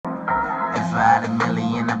About a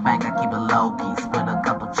million in the bank, I keep it low key. Split a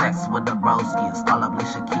couple checks with the broskies. Call up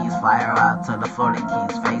Alicia Keys, fly her out to the Florida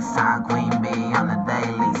Keys. FaceTime Queen Bee on the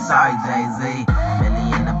daily. Sorry, Jay-Z.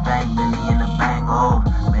 Million in the bank, oh.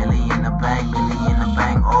 Million in the bank,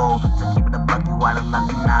 oh. To keep it a buck, you are the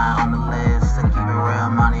lucky nine on the list. To keep it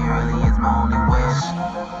real, money really is my only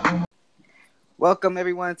wish. Welcome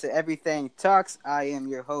everyone to Everything Talks. I am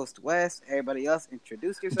your host, Wes. Everybody else,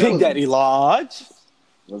 introduce yourself. Big Daddy Lodge.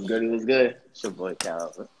 What's good? It's your boy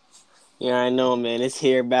Calvin. Yeah, I know, man. It's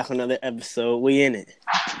here, back on another episode. We in it.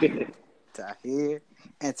 Tahir.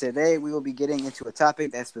 And today we will be getting into a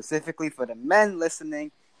topic that's specifically for the men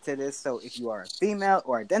listening to this. So if you are a female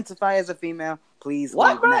or identify as a female, please.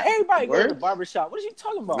 What, bro? Everybody go to the barbershop. What are you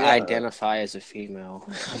talking about? I identify as a female.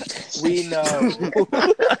 We know.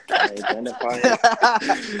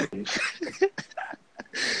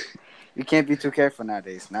 You can't be too careful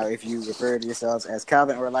nowadays. Now, if you refer to yourselves as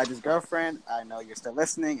Calvin or Elijah's girlfriend, I know you're still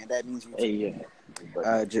listening, and that means you. Hey,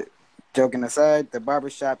 yeah. Joking aside, the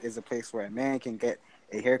barbershop is a place where a man can get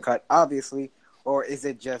a haircut, obviously, or is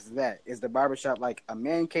it just that? Is the barbershop like a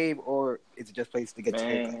man cave, or is it just a place to get your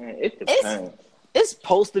haircut? It depends. It's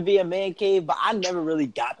supposed to be a man cave, but I never really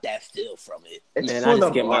got that feel from it. Man,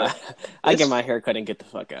 I get my haircut and get the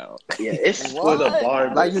fuck out. Yeah, it's for the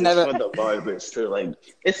barbers. Like for the barbers too. Like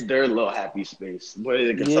it's their little happy space where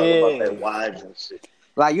they can talk about their wives and shit.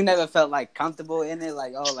 Like you never felt like comfortable in it,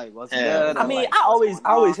 like what's good? I mean, like, I always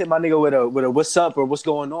hit my nigga with a what's up or what's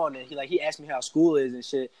going on, and he asked me how school is and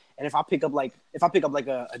shit. And if I pick up like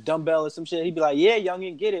a dumbbell or some shit, he'd be like, "Yeah,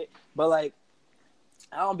 youngin, get it." But like,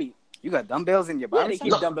 I don't be. You got dumbbells in your Yeah, barbershop? they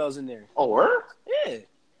keep dumbbells in there. Oh, word? Yeah.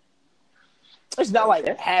 It's not like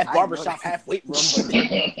half barbershop, half weight room,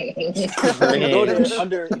 but go there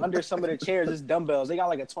under some of the chairs, it's dumbbells. They got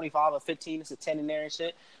like a 25 or 15, it's a 10 in there and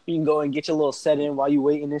shit. You can go and get your little set in while you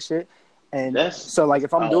waiting and shit. And so like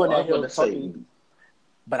if I'm doing that, he'll talk to me.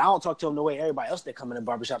 But I don't talk to him the way everybody else that come in the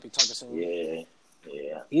barbershop be talking to him.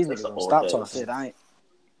 Yeah. These niggas don't stop talking. Shit, I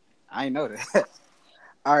ain't know that.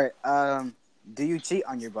 All right, do you cheat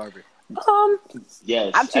on your barber?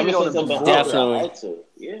 Yes. I've cheated on it before. Definitely.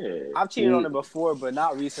 Yeah. I've cheated on it before, but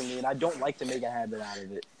not recently, and I don't like to make a habit out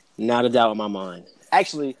of it. Not a doubt in my mind.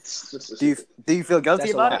 Actually, do you feel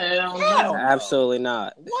guilty about it? Absolutely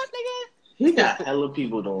not. What, nigga? He got hella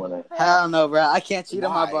people doing it. Hell no, bro. I can't cheat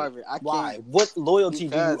on my barber. Why? What loyalty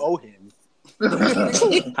do you owe him?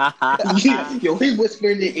 Yo, he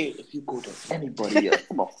whispered in the ear, if you go to anybody else,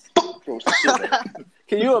 I'm gonna fuck your shit up.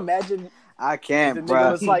 Can you imagine? I can't, the bro.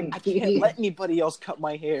 nigga was like, I can't let anybody else cut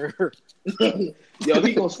my hair. Yo,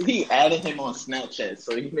 he added him on Snapchat,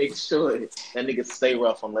 so he makes sure that nigga stay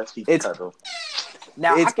rough unless he cut him.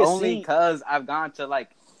 Now It's I can only see. because I've gone to like.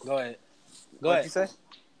 Go ahead. What you say?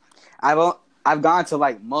 I've gone to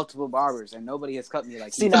like multiple barbers and nobody has cut me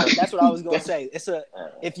like. See, now that's what I was gonna say. It's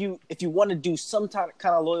if you want to do some kind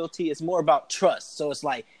of loyalty, it's more about trust. So it's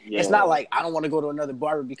like it's not like I don't want to go to another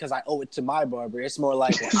barber because I owe it to my barber. It's more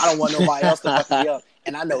like I don't want nobody else to fuck me up,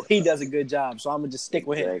 and I know he does a good job, so I'm gonna just stick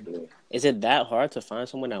with him. Is it that hard to find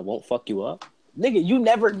someone that won't fuck you up? Nigga, you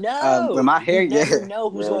never know. With my hair, you never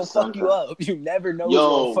know who's gonna fuck you up. You never know who's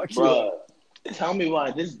gonna fuck you up. Tell me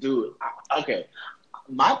why this dude. Okay.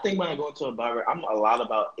 My thing when I go into a barber, I'm a lot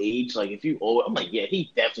about age. Like, if you old, I'm like, yeah,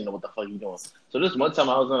 he definitely know what the fuck he doing. So this one time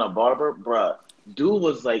I was in a barber, bruh, dude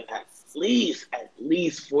was like at least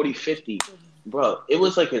 40, 50. Bruh, it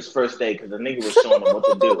was like his first day because the nigga was showing him what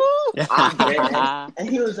to do. And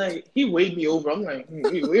he was like, he waved me over. I'm like,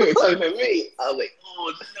 we were talking to me. I was like,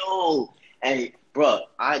 oh, no. And, bruh,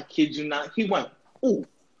 I kid you not, he went, ooh,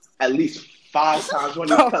 at least 5 times when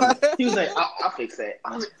he was coming. He was like, I'll fix that.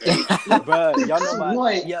 I was like, bro, y'all know my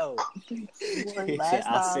what? Yo. The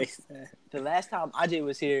last time AJ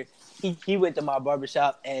was here, he went to my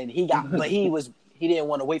barbershop and he didn't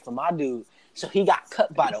want to wait for my dude. So he got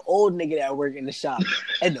cut by the old nigga that worked in the shop.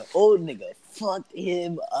 And the old nigga fucked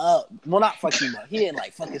him up. Well, not fucked him up. He didn't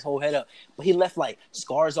like fuck his whole head up. But he left like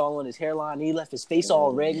scars all on his hairline. He left his face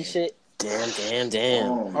all red and shit.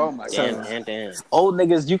 Damn. Oh my god. Damn. Old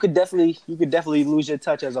niggas, you could definitely lose your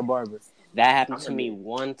touch as a barber. That happened to me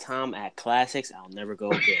one time at Classics. I'll never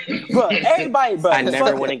go again. Bro, everybody, bro. I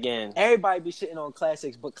never went again. Everybody be shitting on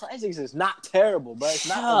Classics, but Classics is not terrible, bro. It's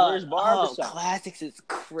not the worst barbershop. Classics is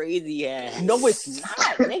crazy ass. No, it's not,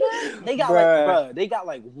 nigga. They got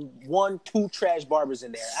like 1-2 trash barbers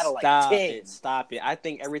in there out of like 10. Stop it. I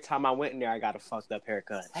think every time I went in there, I got a fucked up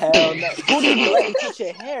haircut. Hell no. Who do you let cut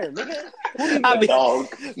your hair, nigga?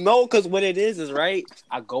 No, because what it is right.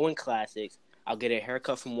 I go in Classics. I'll get a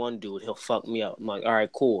haircut from one dude. He'll fuck me up. I'm like, all right,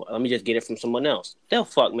 cool. Let me just get it from someone else. They'll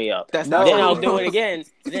fuck me up. That's Then not I'll true. do it again.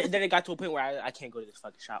 Then it got to a point where I can't go to this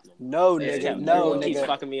fucking shop no more. No, It nigga. keeps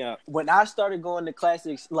fucking me up. When I started going to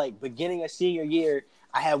classics, like beginning of senior year,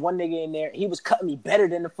 I had one nigga in there. He was cutting me better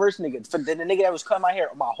than the first nigga, than the nigga that was cutting my hair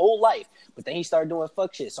my whole life. But then he started doing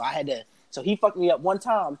fuck shit. So he fucked me up one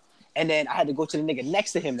time. And then I had to go to the nigga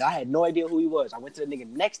next to him. I had no idea who he was. I went to the nigga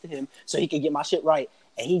next to him so he could get my shit right.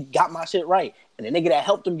 And he got my shit right. And the nigga that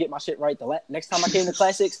helped him get my shit right, next time I came to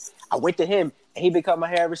Classics, I went to him, and he been cutting my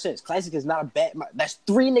hair ever since. Classics is not a bad... That's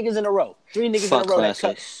 3 niggas in a row. 3 niggas Fuck in a row that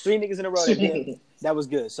cut. Classics. 3 niggas in a row that was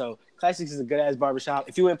good. So Classics is a good-ass barbershop.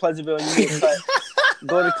 If you in Pleasantville and you get cut,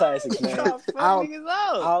 go to Classics, man. I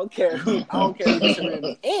don't care who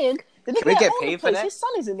disagrees. And the nigga we that get owned the paid for place, that? his son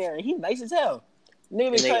is in there, and he's nice as hell. Nigga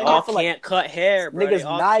And been they cutting all hair for can't cut hair, bro. niggas They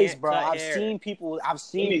all nice, can't bro. cut I've hair. seen people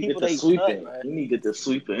You need to get they the cut, sweeping. man. You need to get the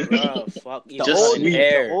sweeping. Bro, fuck The even old, cutting niggas,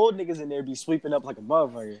 hair. the old niggas in there be sweeping up like a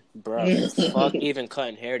motherfucker. Bro, fuck even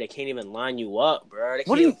cutting hair. They can't even line you up, bro. They What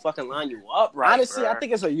can't do you- even fucking line you up right, Honestly, bro. I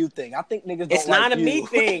think it's a you thing. I think niggas don't It's not like a me you.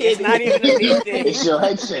 thing. It's not even a me thing. It's your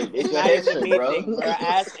head shape. It's It's your not head even a shape, me bro. thing, bro.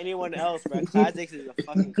 Ask anyone else, bro. Classics is a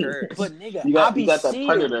fucking curse. But nigga, You I got be that seeing,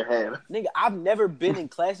 predator head. nigga, I've never been in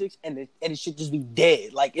Classics and it should just be dead.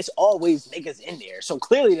 Like it's always niggas in there. So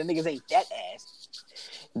clearly the niggas ain't that ass.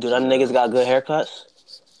 Do them niggas got good haircuts?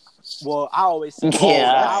 Well, I always see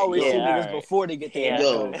Yeah, I always see yeah, niggas alright. before they get there.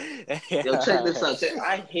 Yo, check this out.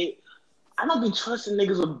 I don't be trusting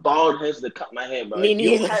niggas with bald heads to cut my hair, bro. Me You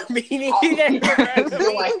neither. have- Me Yo, neither.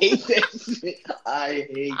 I hate that shit. I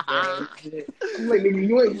hate that shit. I'm like, nigga,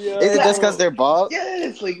 you ain't. Is it just because they're bald? Yeah,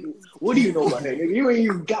 it's like, what do you know about hair, nigga? You ain't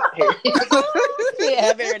even got hair. Yeah,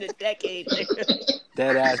 I've been here in a decade, nigga.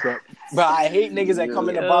 Dead ass, bro. But I hate niggas that come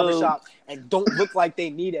in the Yo. barbershop and don't look like they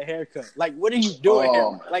need a haircut. Like, what are you doing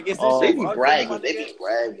Oh, here? Like, is this They shit be fun for bragging. my They nigga? be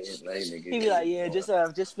bragging. Like, nigga. He be like, yeah,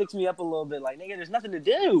 just fix me up a little bit. Like, nigga, there's nothing to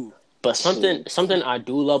do. But something I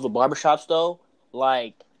do love with barbershops though,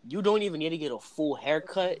 like you don't even need to get a full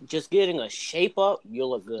haircut. Just getting a shape up, you'll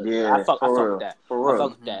look good. Yeah, I fuck for real, with that. for I real.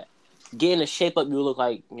 fuck with that. Getting a shape up, you look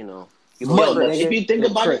like, you know. You Yo, look Yo, but fresh. nigga, if you think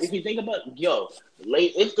about Chris. it,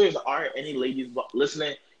 if there aren't any ladies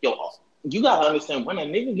listening, you gotta understand when a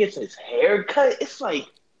nigga gets his hair cut, it's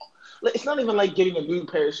not even like getting a new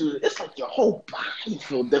pair of shoes. It's like your whole body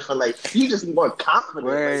feel different. Like you just more confident.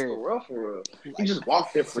 Word. Like, for real. You just walk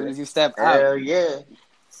As soon different. as you step out, Hell yeah.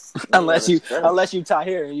 Unless Yeah, you tie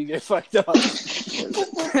hair and you get fucked up.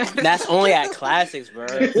 That's only at classics, bro.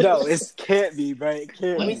 No, it can't be, bro. It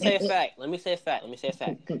can't Let me be. say a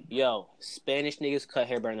fact. Yo, Spanish niggas cut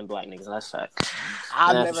hair better than black niggas. That's fact.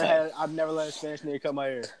 I've never let a Spanish nigga cut my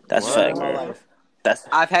hair. That's Word. fact, In my bro. life. That's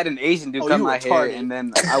I've had an Asian dude Oh, cut you my hair, retarded. and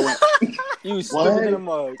then I went. You stupid in a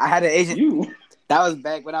mug. I had an Asian. You. That was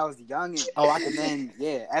back when I was young. And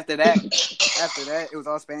then after that, it was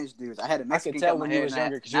all Spanish dudes. I had a I Mexican could tell cut my when hair. you was and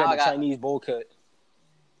younger because you now had I the got Chinese bowl cut.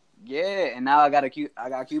 and now I got a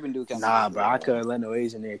Cuban dude cut my hair. Nah, bro, I couldn't let no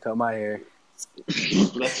Asian nigga cut my hair.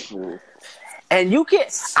 That's cool. And you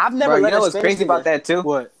can't. I've never Bro, you let know a what's Spanish crazy nigga- about that too?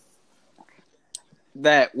 What?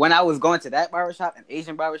 That when I was going to that barbershop, an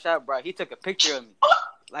Asian barbershop, bro, he took a picture of me.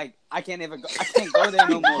 Like I can't go there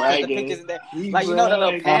no more. 'Cause the Bragging. pictures in there. Like you know the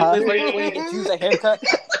little pamphlets where you can choose a haircut.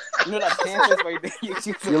 You know that pamphlets where you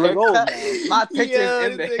choose a You look old, haircut. man. My picture's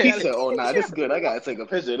in He there. said, "Oh nah, this is good. I gotta take a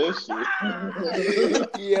picture of this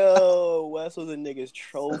shit." Yo, Wes was a nigga's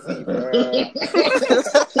trophy, bro.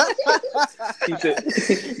 He said,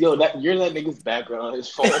 "Yo, you're that nigga's background on his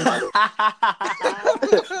phone."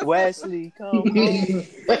 Wesley, come home.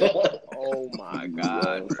 Oh my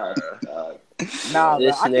god. Nah,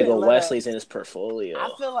 This bro, I couldn't nigga let Wesley's in his portfolio.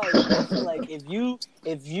 I feel like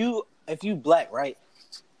if you black, right,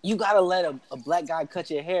 you gotta let a black guy cut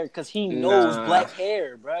your hair because he knows Nah. black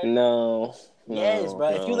hair, bro. No. Yes, bro.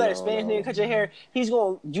 If you let a Spanish nigga cut your hair, he's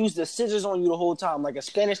gonna use the scissors on you the whole time, like a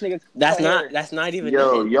Spanish nigga. That's cut not. hair. That's not even.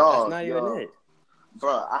 Yo, it. y'all, That's not yo. even it.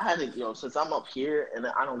 Bro, I had to, since I'm up here and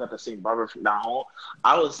I don't got the same barber down home,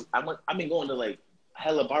 I've been going to like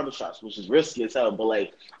hella barbershops, which is risky as hell, but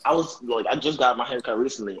like I just got my haircut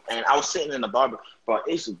recently and I was sitting in the barber, bro,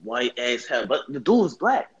 it's white as hell, but the dude was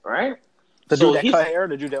black, right? The So dude that he's- cut hair, or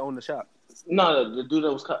the dude that owned the shop. No, the dude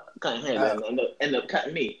that was cutting hair and ended up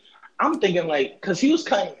cutting me. I'm thinking like, cause he was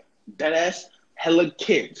cutting dead ass hella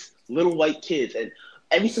kids, little white kids, and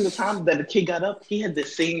every single time that the kid got up, he had the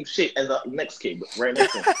same shit as the next kid right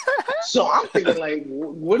next to him. So I'm thinking like,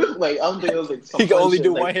 what if like I'm thinking it was like some He can fun only shit,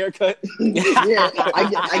 do like, one haircut. Yeah, I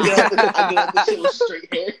get up the shit with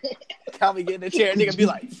straight hair. Tommy get in the chair, nigga be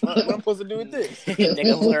like, "Fuck, what I'm supposed to do with this?"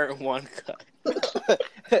 Nigga learn one cut.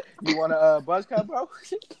 You want a buzz cut, bro?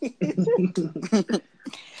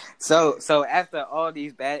 So after all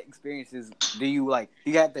these bad experiences, do you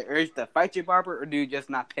have the urge to fight your barber, or do you just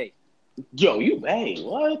not pay? Yo, you pay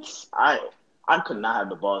what? I could not have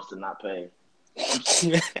the balls to not pay.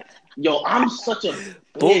 Yo, I'm such a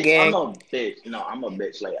bitch. gang. I'm a bitch. No, I'm a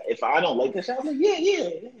bitch. Like if I don't like this shit, I'm like, yeah.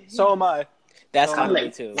 So am I. That's So kind of like,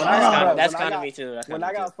 me too. when I- That's when I kind of got- me too. That's When kinda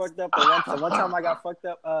I me got too. fucked up, the one time I got fucked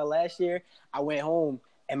up last year, I went home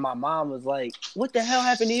and my mom was like, "What the hell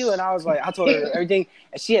happened to you?" And I was like, I told her everything,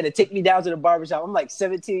 and she had to take me down to the barbershop. I'm like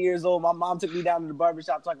 17 years old. My mom took me down to the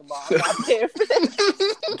barbershop talking about I'm not paying for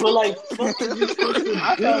this. But like, fuck is you supposed to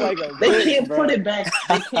I do? felt like a They bitch, can't bro. put it back.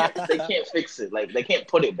 They can't fix it. Like they can't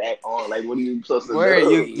put it back on. Like what are you supposed to Where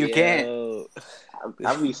do? you can't. Yo.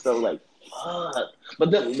 I'd be so like, fuck.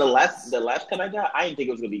 But the last cut I got, I didn't think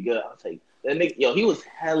it was gonna be good. I was like, that nigga, yo, he was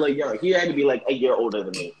hella young. He had to be like a year older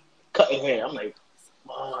than me, cutting hair. I'm like,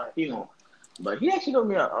 fuck, you know. But he actually told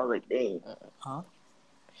me out. I was like, dang.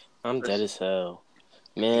 I'm dead as hell.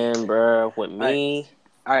 Man, bro, with me,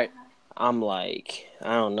 All right. I'm like,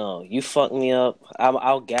 I don't know. You fuck me up.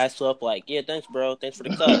 I'll gas you up like, yeah, thanks, bro. Thanks for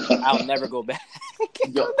the cut. I'll never go back.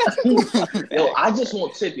 Yo, I just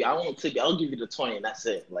won't tip you. I won't tip you. I'll give you the 20 and that's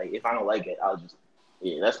it. Like if I don't like it, I'll just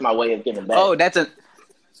that's my way of giving back. Oh,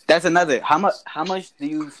 that's another. How much do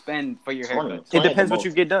you spend for your 20. haircut? It depends at the what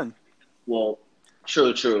you get done. Well, true.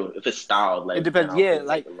 If it's styled, like It depends. then I'll Yeah, pay,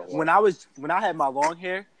 like a little when I had my long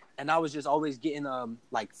hair and I was just always getting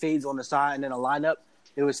like fades on the side and then a lineup,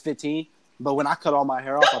 it was 15. But when I cut all my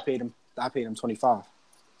hair off, I paid him 25.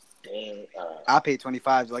 dang, I pay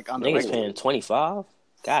 25 like on the Niggas regular. paying 25.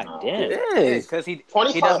 God damn. Yeah, because he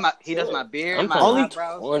 25. does my beard, I'm my paying Only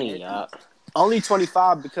eyebrows. 20, y'all. Only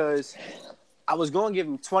 25 because I was going to give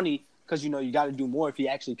him 20 because you got to do more if you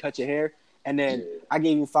actually cut your hair, and then I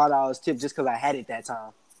gave him $5 tip just because I had it that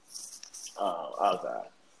time. Oh, okay.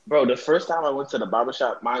 Bro, the first time I went to the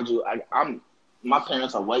barbershop, mind you, my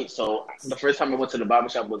parents are white, so the first time I went to the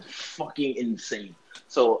barbershop was fucking insane.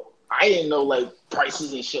 So I didn't know like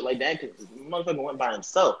prices and shit like that because the motherfucker went by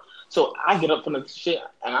himself. So I get up from the shit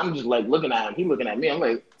and I'm just like looking at him. He looking at me. I'm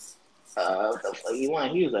like, what the fuck you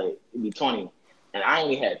want? He was like, it'd be 20. And I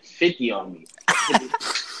only had 50 on me.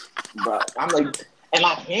 But I'm like, and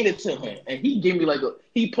I handed to him, and he gave me like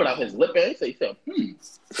he put out his lip and he said,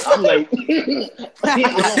 I'm like,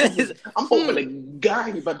 I'm hoping the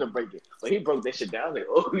guy he about to break it, but he broke that shit down. I was like,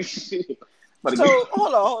 oh shit. So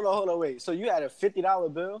hold on, wait. So you had a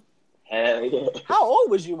 $50 bill? Hell yeah. How old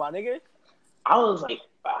was you, my nigga? I was like,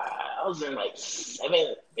 I was in like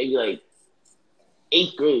 7, maybe like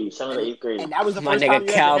 8th grade, 7th or 8th grade. And that was the My first time nigga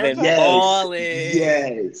you Calvin had your haircut? ballin'.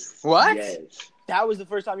 Yes. What? Yes. That was the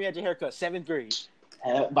first time you had your haircut, 7th grade.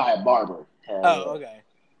 By a barber. Oh, okay.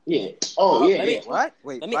 Yeah. Oh, yeah. Let me- yeah. What?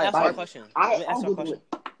 Wait. Let me why- ask why- you a question. Let me ask you a question.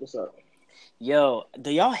 What's up? Yo,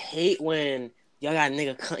 do y'all hate when y'all got a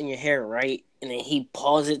nigga cutting your hair right and then he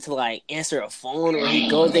pauses it to like answer a phone or he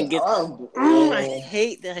goes and gets I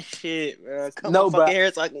hate that shit, bro. Cut No, my but- fucking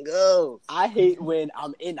hair so I can go. I hate when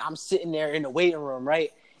I'm sitting there in the waiting room,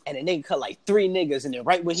 right? And a nigga cut like 3 niggas, and then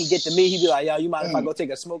right when he get to me, he be like, "Yo, you mind if I go take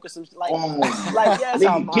a smoke or some shit?" Like, like that's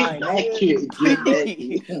how Nigga, get mine. that kid. Get that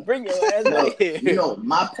kid. Bring your ass No, right here. you know,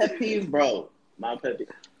 my pet peeve, bro. My pet peeve.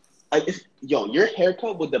 Like, your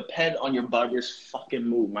haircut would depend on your barber's fucking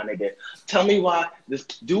move, my nigga. Tell me why this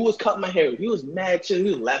dude was cutting my hair. He was mad chill. He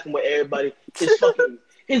was laughing with everybody.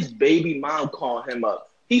 His baby mom called him up.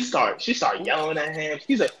 She started yelling at him.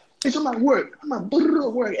 He's like, bitch, I'm at work. I'm at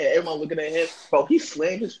work. And everyone looking at him. Bro, he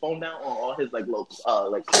slammed his phone down on all his like little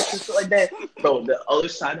like clips and shit like that. Bro, the other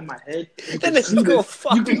side of my head. Then it's go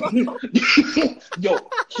fuck Yo,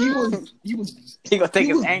 he was He gonna take he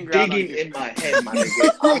his was anger out on digging you. in my head, my nigga.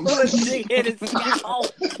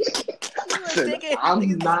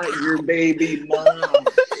 I'm not your baby mom.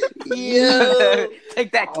 Yo.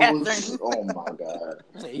 Take that, I Catherine. was, oh my god.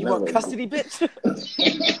 You want custody, bitch?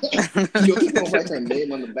 Yo, you gonna write her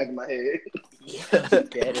name on the back of my head?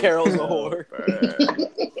 Carol's a whore.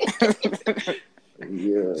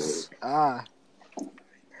 Yeah.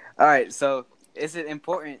 All right. So, is it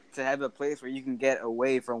important to have a place where you can get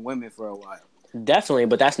away from women for a while? Definitely,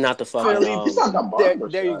 but that's not the fucking. It's not the barber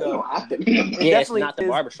there you shop. go. I think- Yeah, it's definitely not the is,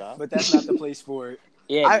 barbershop. But that's not the place for it.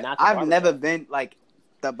 Yeah, not the I've barbershop. never been like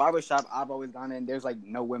the barbershop I've always gone in. There's like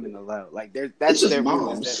no women allowed. Like It's that's just their rule.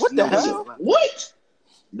 moms. is that What the no women hell? allowed. What?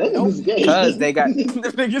 That nigga's gay. Because they got.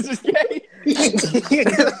 The niggas is gay.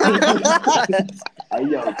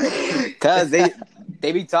 Yo, Because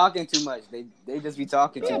they be talking too much. They just be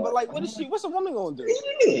talking too Yeah, much. but like, what's a woman gonna do?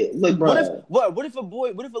 yeah. Look, What bro. if a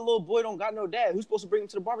little boy don't got no dad? Who's supposed to bring him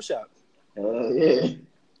to the barbershop? Yeah.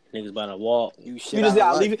 Niggas about to walk. You just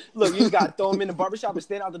gotta leave it. Look, you just gotta throw him in the barbershop and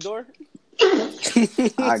stand out the door.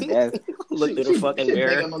 I guess. Look through the fucking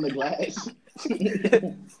mirror. On the glass.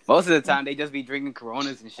 Most of the time, they just be drinking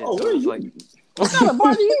Coronas and shit. Oh, so it's like What kind of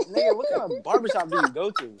bar do you, nigga? What kind of barbershop do you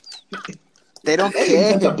go to? they don't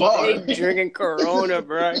care. It's a bar. They drinking Corona,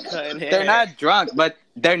 bro. Cutting hair. They're not drunk, but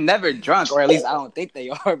they're never drunk, or at least I don't think they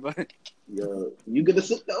are. But Yo, you gonna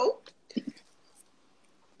sit though?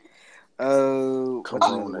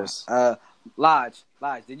 Coronas. Lodge,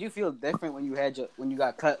 did you feel different when you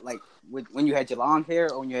got cut, like when you had your long hair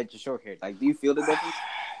or when you had your short hair? Like, do you feel the difference?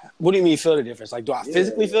 What do you mean feel the difference? Like, do I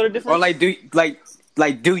physically feel the difference? Or like,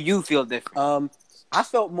 do you feel different? I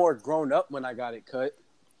felt more grown up when I got it cut.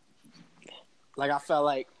 Like, I felt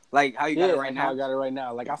like how you got it right now? How I got it right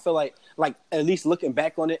now. Like, I feel like at least looking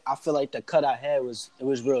back on it, I feel like the cut I had was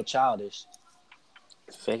real childish.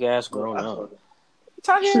 Fake ass grown up.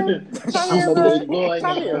 Talk here, bro.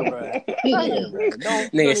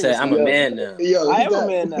 Nigga said, I'm a man now. Yo, I am a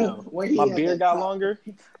man now. My beard got longer.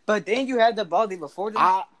 But then you had the baldy before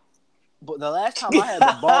that. But the last time I had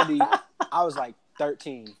the baldy, I was like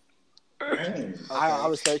 13. Okay. I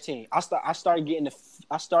was 13. I started getting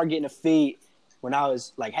the fade when I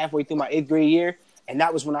was like halfway through my 8th grade year, and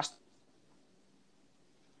that was when I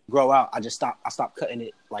grow out. I stopped cutting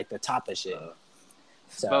it like the top of shit.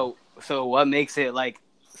 So what makes it like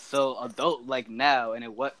so adult like now, and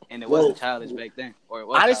it wasn't childish back then, or it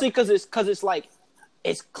was honestly because it's like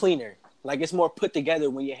it's cleaner, like it's more put together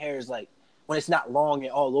when your hair is like when it's not long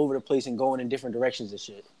and all over the place and going in different directions and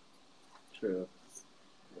shit. True.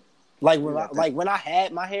 Like when I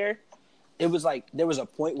had my hair, it was like there was a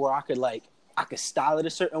point where I could style it a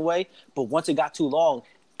certain way, but once it got too long,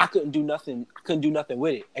 I couldn't do nothing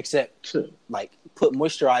with it except like put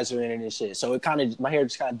moisturizer in it and shit. So my hair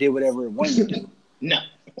just kind of did whatever it wanted to do. No.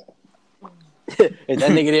 If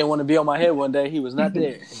that nigga didn't want to be on my head one day, he was not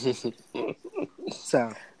there.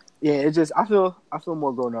 So yeah, it just I feel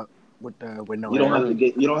more grown up with no You don't hair.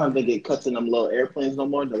 have to get cuts in them little airplanes no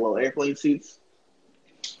more. The little airplane seats.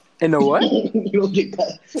 In the what? You don't get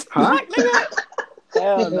cuts. Huh?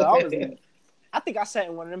 Hell no. I think I sat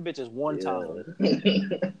in one of them bitches one time.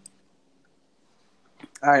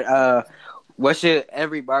 All right. What should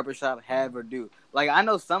every barbershop have or do? Like, I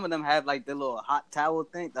know some of them have like the little hot towel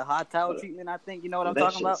thing, the hot towel treatment. I think you know what I'm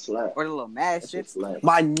talking about, or the little mask shit.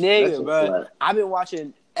 My nigga, bro. I've been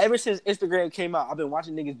watching ever since Instagram came out. I've been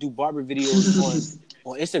watching niggas do barber videos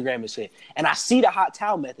on Instagram and shit. And I see the hot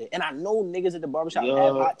towel method, and I know niggas at the barbershop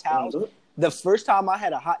have hot towels. The first time I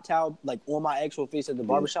had a hot towel like on my actual face at the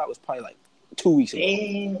barbershop was probably like 2 weeks ago.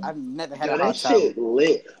 Damn. I've never had a hot that towel. shit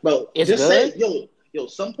lit, bro. It's just good? say, yo,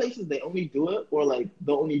 some places they only do it, or like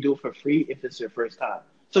they'll only do it for free if it's your first time.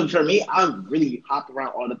 So for me, I really hop around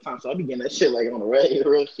all the time, so I be getting that shit like on the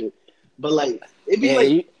real shit. But like, it be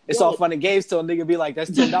like it's all fun and games till a nigga be like,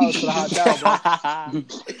 that's $10 for the hot towel, bro.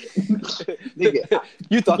 nigga,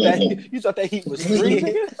 you thought that heat was free,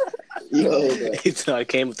 nigga? yo, He thought I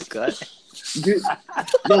came with the cut. dude,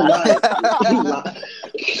 no lie.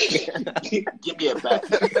 Give me it back.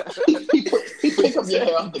 He pick up your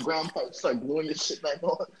hair off the ground, start gluing your shit back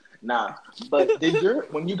on. Nah, but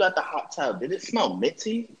when you got the hot towel, did it smell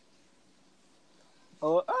minty?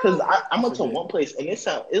 Because I went to one place and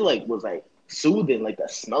it was like soothing, like the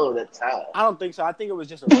smell of the towel. I don't think so. I think it was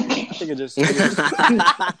just not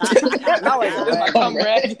like a cum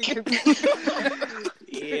rag.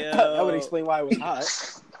 Yeah, That would explain why it was hot.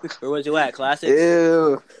 Where was you at? Classics?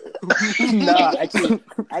 Ew. Nah,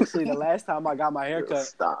 actually, the last time I got my haircut,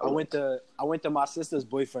 Stop. I went to my sister's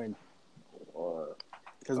boyfriend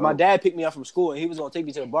because my dad picked me up from school and he was gonna take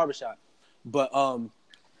me to the barbershop. But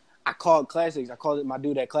I called Classics. I called my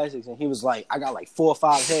dude at Classics, and he was like, "I got like 4 or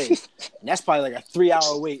 5 heads, and that's probably like a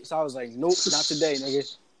 3-hour wait." So I was like, "Nope, not today,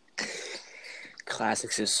 nigga."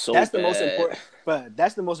 Classics is so That's bad. the most important. But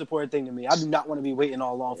that's the most important thing to me. I do not want to be waiting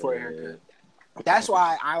all long for a haircut. That's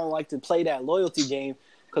why I don't like to play that loyalty game.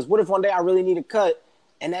 Because what if one day I really need a cut,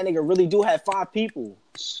 and that nigga really do have 5 people?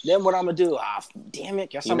 Then what I'm gonna do? Damn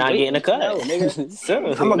it! Guess You're I'm not waiting. getting a cut. No, nigga.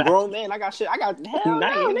 So, I'm a grown man. I got shit. I got hell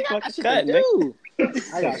no, nigga. I got shit to do.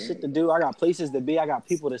 I got shit to do. I got places to be. I got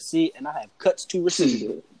people to see, and I have cuts to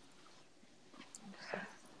receive.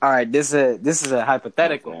 All right, this is a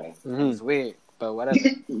hypothetical. Mm-hmm. It's weird, but whatever.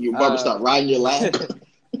 Your barber start riding your lap.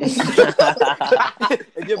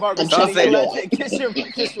 If your barber Don't say that. Kiss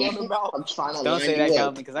you on the mouth. I'm trying to Don't say that,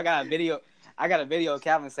 Calvin, because I got a video of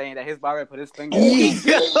Calvin saying that his barber put his finger.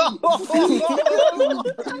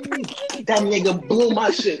 That nigga blew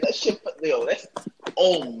my shit. That shit, that's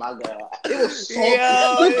oh my god, it was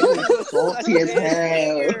salty. It was salty as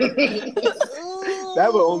hell.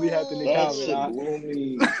 That would only happen to That Calvin. shit Huh? blew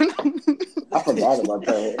me. I forgot about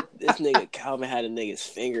that. This nigga Calvin had a nigga's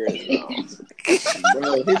finger in his mouth.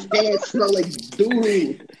 Bro, his hands smell like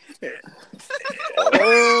doo.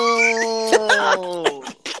 Oh.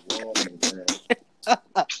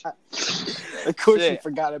 Of course Shit. you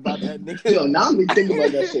forgot about that, nigga. Yo, now I'm thinking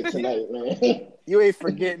about that shit tonight, man. You ain't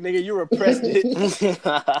forget, nigga. You repressed it.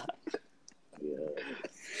 Yeah.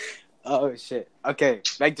 Oh shit. Okay,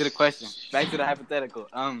 back to the question. Back to the hypothetical.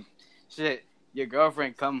 Shit. Your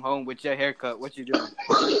girlfriend come home with your haircut. What you doing?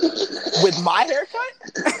 With my haircut?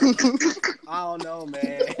 I don't know,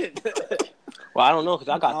 man. Well, I don't know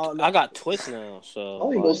because I got twists now. So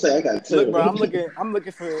I ain't gonna say I got two. Look, bro, I'm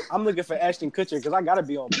looking for Ashton Kutcher because I gotta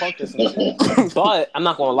be on Punk or some shit. But I'm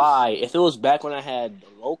not gonna lie. If it was back when I had the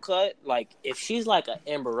low cut, like if she's like an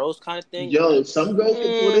Amber Rose kind of thing, Yo, some girls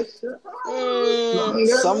can pull this shit.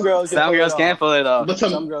 Some girls can't pull it off. But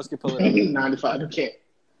Some girls can pull it off. 95 can't.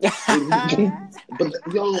 But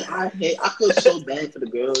yo, I feel so bad for the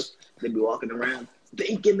girls. They be walking around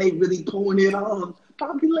thinking they really pulling it off.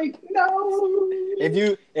 I'll be like, no.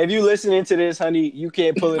 If you listening to this, honey, you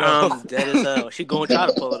can't pull it off. dead as hell. She gonna try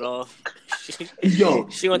to pull it off.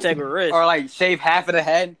 She gonna take a risk. Or like shave half of the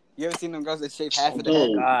head. You ever seen them girls that shave half of the head?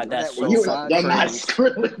 Oh, God, that's so you're fucking not cringe.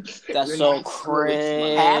 Skrillex. That's You're so not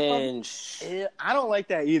Skrillex. cringe. Yeah, I don't like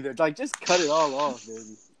that either. Like, just cut it all off, baby.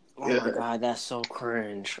 Oh my god, that's so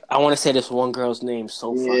cringe. I want to say this one girl's name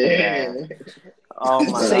so fucking bad. Oh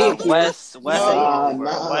my Say god, it, West.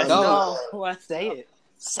 Nah. West. Say it.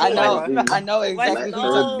 I know Let exactly.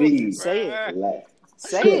 her be. Say it. Like,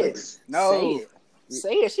 Say it. No.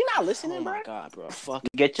 Say it. She not Oh listening, bro. my god, bro. Fuck.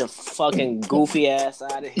 Get your fucking goofy ass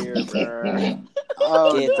out of here, bro.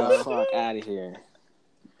 Oh, Get the no. fuck out of here.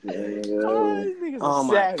 yeah. Oh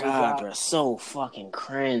my god, bro. So fucking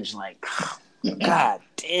cringe. Like, god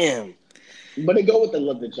damn. But they go with the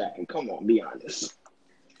leather jacket. Come on, be honest.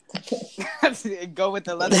 Go with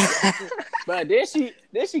the leather. But did she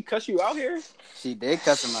cuss you out here? She did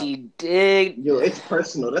cuss him out. She did. Yo, it's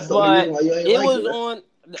personal. That's the only But reason why you ain't it like was it. on.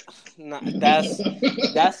 Nah, that's.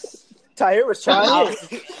 Tahir was trying I'm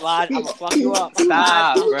it. gonna fuck you up.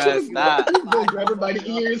 Stop, bro. Stop. He's gonna grab her by the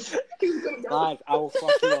ears. Live, I will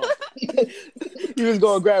fuck you up. You was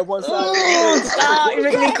gonna grab one side. Oh, stop! You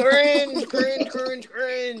make me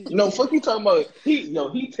cringe. No, fuck you talking about. He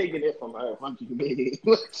taking it from her. Fuck you, man.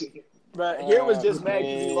 But here was just mad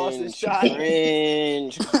because he lost his shot.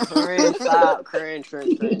 Cringe. Stop. Cringe.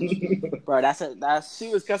 Bro, that's. She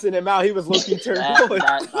was cussing him out. He was looking turned on.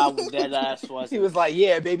 I was dead ass. He was like,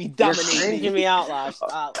 "Yeah, baby, You're dominate cringing me." me out, Live.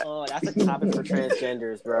 Stop. Oh, that's a topic for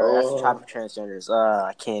transgenders, bro. That's a topic for transgenders.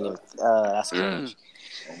 I can't even. That's cringe.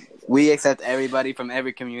 We accept everybody from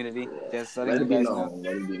every community. Just so that Let you it be guys know. known.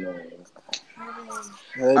 Let it be known.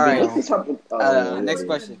 All right. Next yeah.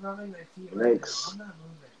 question. Next.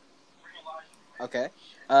 Okay.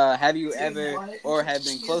 Have you ever or have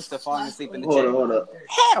been close to falling asleep in the chair? Hold up.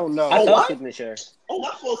 Hell no. I fell what? asleep in the chair. Oh,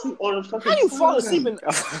 I fall asleep on the fucking. How do you fall asleep in?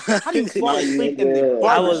 How do you fall asleep in the I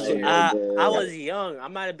barber was chair? I was young. I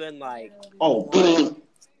might have been like Oh,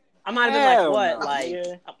 I might have been Hell like what? no. Like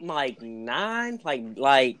Yeah. I'm like 9?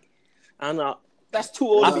 Like I don't know. That's too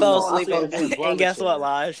old. I to fell fall asleep in the barber and guess chair. what,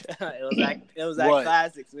 Lodge? It was that What?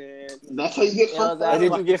 classics, man. that's how you get It was fucked that up.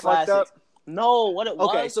 Did you get fucked up? classics. No, what it was.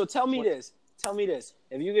 Okay, so tell me this.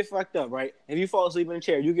 If you get fucked up, right? If you fall asleep in a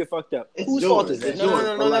chair, you get fucked up. It's Whose yours. fault is It's it? No.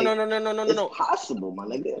 It's possible, my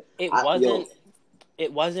nigga.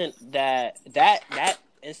 It wasn't that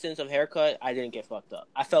instance of haircut. I didn't get fucked up.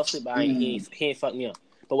 I fell asleep, but he ain't fucked me up.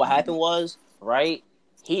 But what happened was, right?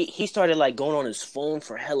 He started like going on his phone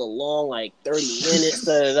for hella long, like 30 minutes.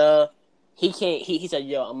 He can't. He said,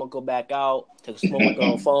 "Yo, I'm gonna go back out, take a smoke, go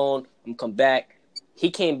on phone. I'm gonna come back." He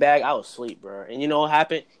came back. I was asleep, bro. And you know what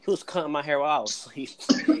happened? He was cutting my hair while I was asleep.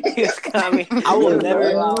 He was cutting me. I will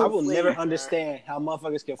I never understand how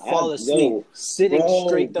motherfuckers can fall asleep Yo, sitting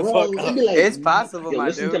straight the fuck up. Like, It's possible, my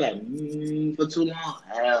listen dude. to that for too long.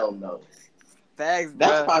 Hell no. Facts,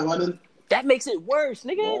 That's bro. 500. That makes it worse,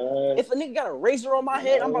 nigga. What? If a nigga got a razor on my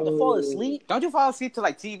head, I'm about to fall asleep. Don't you fall asleep to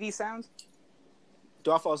like TV sounds?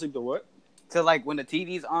 Do I fall asleep to what? To like when the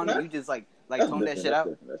TV's on, you just like tone that shit out.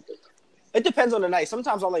 It depends on the night.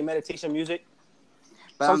 Sometimes I like meditation music.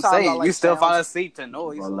 But I'm Sometimes I saying like you still fall sounds. asleep to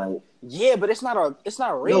noise. But like, Yeah, but it's not a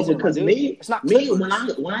no, razor. because my dude. me, It's not me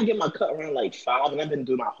clippers. when I get my cut around like 5 and I've been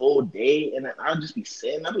doing my whole day and then I'll just be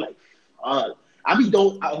sitting. I'm like, I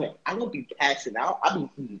don't be passing out. I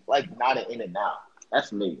be like nodding in and out.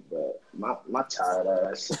 That's me, but my tired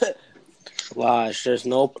ass. Lodge, there's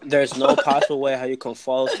no possible way how you can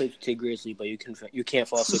fall asleep to T Grizzly, but you can't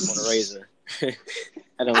fall asleep on a razor.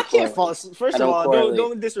 I can't fall asleep. First of all,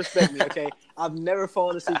 don't disrespect me, okay? I've never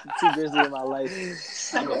fallen asleep to T Grizzly in my life.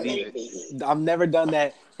 I've never done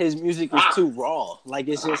that. His music is too raw. Like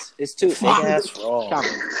it's too fake ass raw.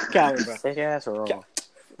 Calvin, bro. Fake ass raw.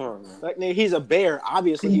 Like, nigga, he's a bear.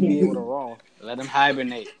 Obviously, he'd be able to raw. Let him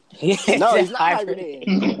hibernate. No, he's not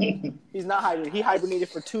hibernating. He's not hibernating. He hibernated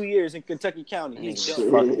for 2 years in Kentucky County. He's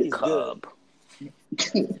good. He's good.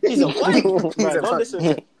 He's a what? Bro, don't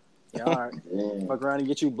disrespect. Yeah, all right. Fuck around and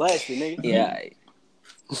get you blasted, nigga. Yeah.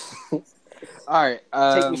 All right.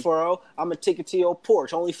 Take me for a. I'm gonna take it to your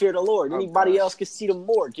porch. Only fear the Lord. Anybody else can see the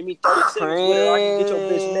more. Give me 30 seconds with it. I can get your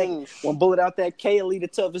bitch neck. One bullet out that K and leave the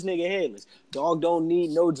toughest nigga headless. Dog don't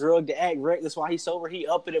need no drug to act reckless. While he's sober, he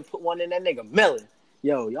up it and put one in that nigga melon.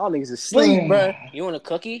 Yo, y'all niggas is sleep, bro. You want a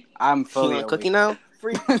cookie? I'm fully. You want a cookie now?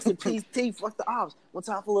 Free PT, fuck the ops. One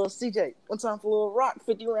time for little CJ. One time for little Rock.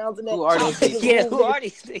 50 rounds in that. Who are those niggas? Yeah, who are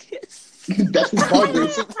these niggas? That's his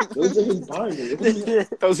partners. Those are his partners.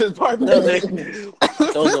 Those are his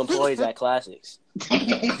partners. Those are employees at Classics.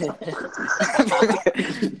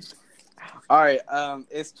 All right.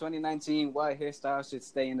 It's 2019. Why hairstyles should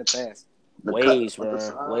stay in the past? Waves, bro.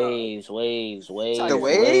 Waves. The waves?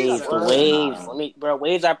 Waves. Let me, bro.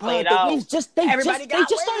 Waves are played out. They just started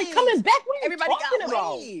coming back. What everybody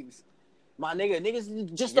got waves. My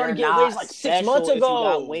niggas just started getting waves like 6 months ago. You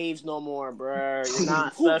got waves no more, bro. You're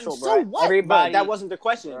not special, bro. So what? Everybody. That wasn't the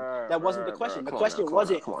question. That wasn't the question. The question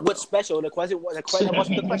wasn't what's special. The question was that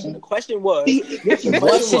wasn't the question. The question was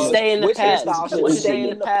what should stay in the past. What should stay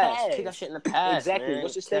in the past? Kick that shit in the past. Exactly. Man.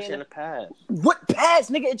 What should stay in the past? What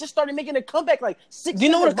past, nigga? It just started making a comeback like 6. Do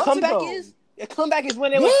you know what a comeback ago. is? A comeback is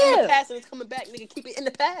when it was in the past and it's coming back. Nigga, keep it in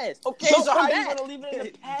the past. Okay, don't so come how back. you gonna leave it in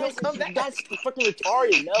the past? Don't come back. That's fucking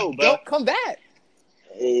retarded. No, bro. Don't come back.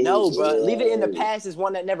 No, bro. Leave it in the past is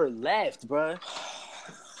one that never left, bro.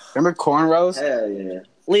 Remember cornrows? Hell yeah.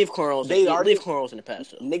 Leave cornrows. Leave cornrows in the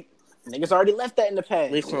past, though. Niggas already left that in the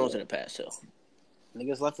past. Leave cornrows in the past, though.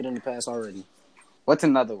 Niggas left it in the past already. What's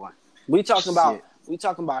another one? We talking about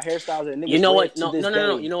hairstyles that niggas. You know what? No. Day.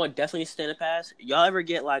 You know what? Definitely needs to stay in the past. Y'all ever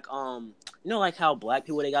get like you know, like how black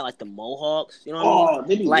people they got like the mohawks. You know what I mean?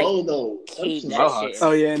 They be like, low though. Keep that mohawks. shit.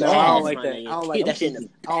 Oh yeah, no, I don't like that. Nigga. I don't like keep that shit in the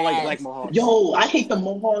I don't like black mohawks. Yo, I hate the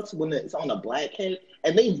mohawks when it's on a black head,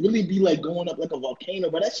 and they really be like going up like a volcano,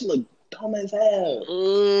 but that shit look dumb as hell.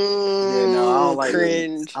 Yeah, no, I don't like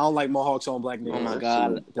cringe. I don't like mohawks on black niggas. Oh my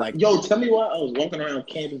god! Like, yo, tell me what? I was walking around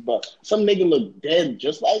campus, but some nigga looked dead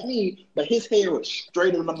just like me, but his hair was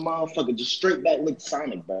straight in the motherfucker, just straight back like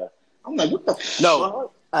Sonic, bro. I'm like, what the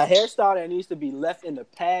fuck? A hairstyle that needs to be left in the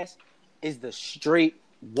past is the straight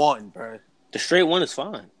one, bro. The straight one is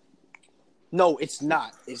fine. No, it's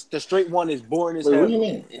not. It's the straight one is boring as hell. What do you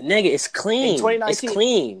mean? Nigga, it's clean. In 2019, it's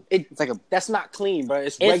clean. It's like that's not clean, bro.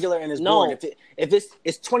 It's regular and it's boring. If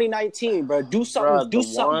it's 2019, bro, do something. Bro, do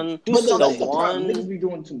something. Niggas be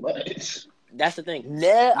doing too much. That's the thing.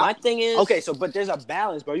 Nah, my thing is but there's a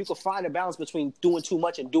balance, bro. You can find a balance between doing too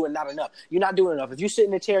much and doing not enough. You're not doing enough. If you sit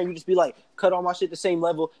in a chair and you just be like, cut all my shit the same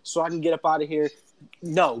level so I can get up out of here.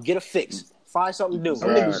 No, get a fix. Find something new.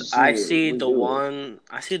 I see the one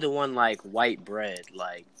like white bread.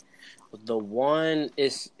 Like the one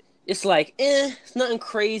is it's like it's nothing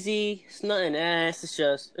crazy. It's nothing ass. It's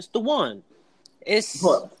the one.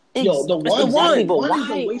 The one is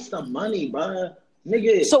a waste of money, bro.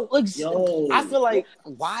 Nigga. So I feel like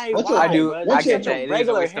why once your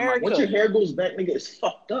hair goes back, nigga, it's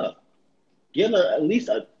fucked up. Give her at least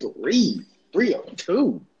a 3 or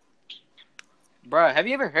 2. Bro, have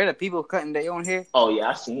you ever heard of people cutting their own hair? Oh yeah,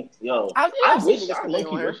 I seen it. Yo, I wish I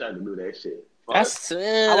could do that shit. That's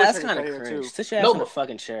kind of cringe. Sit your ass in the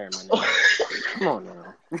fucking chair, man. Come on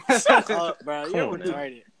now. Bro, you don't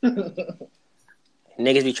retarded.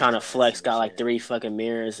 Niggas be trying to flex, got like 3 fucking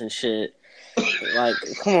mirrors and shit. Like,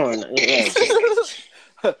 come on.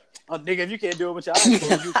 Oh, nigga, if you can't do it with your eyes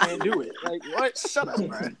closed, you can't do it. Like, what? Shut up,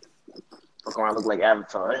 bro. Fuck around, look like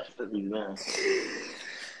Avatar.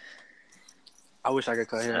 I wish I could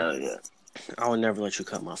cut hair. Hell yeah. I would never let you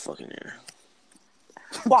cut my fucking hair.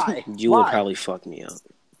 Why? You would probably fuck me up.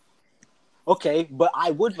 Okay, but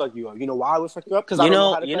I would fuck you up. You know why I would fuck you up? Because I don't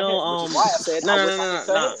know how to cut hair, which is why I said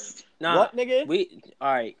no. What, nigga?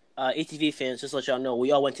 All right. ATV fans, just to let y'all know,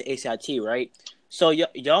 we all went to ACIT, right? So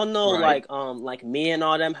y'all know, right. like me and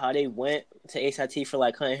all them, how they went to ACIT for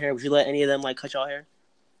like cutting hair. Would you let any of them like cut y'all hair?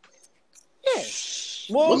 Yeah.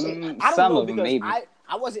 Well, I don't know because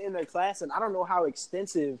I wasn't in their class and I don't know how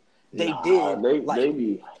extensive they did they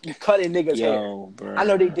be cutting niggas' hair. Bro. I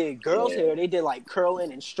know they did girls' hair. They did like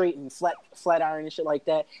curling and straight and flat iron and shit like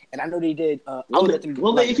that. And I know they did.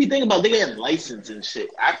 If you think about it, they had license and shit.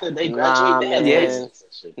 After they graduate, they had license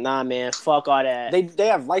and shit. Nah, man, fuck all that. They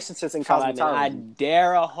have licenses in cosmetology. I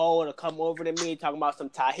dare a hoe to come over to me talking about some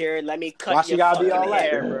Tahir. Let me cut your gotta be fucking all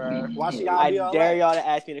hair, that? bro. Why she gotta be all I dare that? y'all to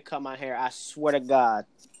ask me to cut my hair. I swear to God.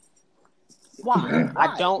 Why?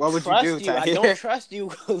 I don't What would trust you do, you. I Tahir? don't trust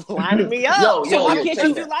you lining me up. Yo, why yo, can't check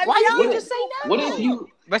you that. do line Why me you up? just say that? What if you?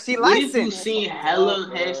 But she What if you licensed. seen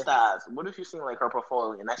hella hairstyles? What if you seen like her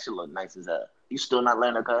portfolio and that shit look nice as hell? You still not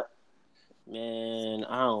letting her cut? Man,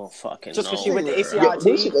 I don't fucking Just know. because she went to bro.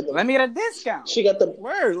 ACIT. Let me get a discount. She got the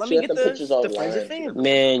Word. Let she me got get the pictures all the friends and lined. family.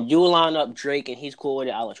 Man, you line up Drake and he's cool with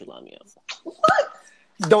it. I'll let you line me up.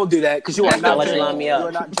 Don't do that because you are I'll not let Drake. you line me You up.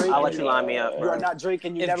 are not Drake. I'll let you line me up, You bro. are not Drake,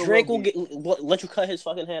 and you If never Drake will will be. let you cut his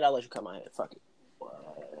fucking head, I'll let you cut my head. Fuck it.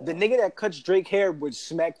 The nigga that cuts Drake hair would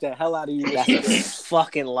smack the hell out of you. That's a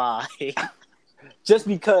fucking lie. Just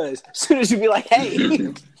because. As soon as you be like,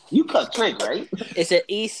 hey. You cut Drake, right? It's an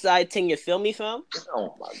East Side thing. You feel me, fam?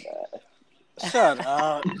 Oh my god. Shut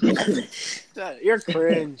up. You're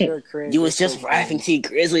cringe. You're cringe. You was You're just so rapping cringe. T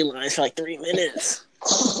Grizzly lines for like 3 minutes.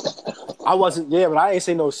 I wasn't, but I ain't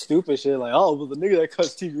say no stupid shit like, oh, well, the nigga that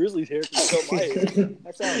cuts T Grizzly's hair can cut my hair.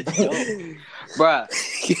 That sounds dumb.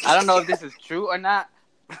 Bruh, I don't know if this is true or not,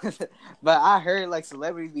 but I heard like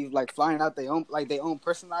celebrities be like flying out their own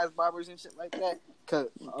personalized barbers and shit like that, cause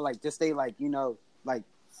like just stay like like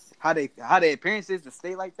how their appearances to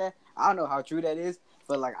stay like that. I don't know how true that is,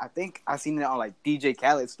 but like I think I seen it on like DJ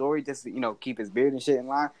Khaled's story just to keep his beard and shit in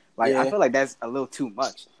line. Like I feel like that's a little too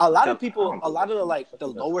much. A lot of people, a lot of the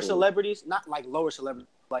lower celebrities, not like lower celebrities,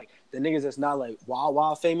 like the niggas that's not like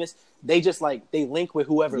wild famous, they just like they link with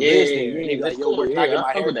whoever lives there. And they be like, yo, where can I get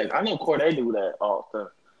my hair done? I know Corday do that often,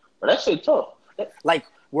 but that shit tough. Like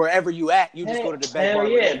wherever you at, you just go to the best barber.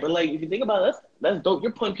 Yeah, but like if you think about it, that's dope.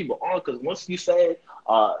 You're putting people on because once you say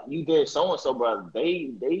you did so and so, bro,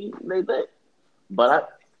 they did.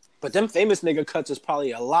 But them famous nigga cuts is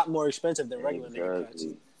probably a lot more expensive than regular nigga cuts.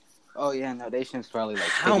 Oh yeah, no, they shit's probably like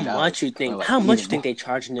How $50 much you think? or, like, How much you even think they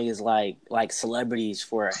charge niggas like celebrities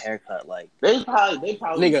for a haircut? Like they probably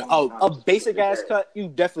Nigga, a basic ass cut, you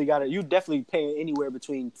definitely paying anywhere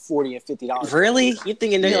between $40 and $50. really? You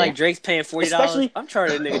think a nigga Yeah. like Drake's paying $40? Especially- I'm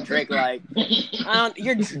charging a nigga Drake like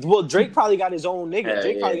Well, Drake probably got his own nigga.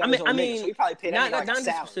 Drake probably got his own I nigga, mean, so he probably paid not that nigga like a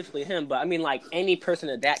salary. specifically him, but I mean like any person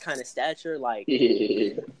of that kind of stature, like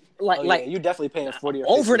Yeah. like you definitely paying 40 or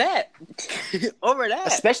 50. over that, over that.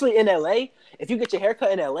 Especially in LA. If you get your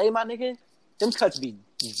haircut in LA, my nigga, them cuts be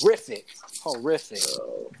horrific.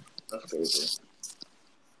 That's crazy.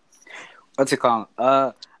 What's it called?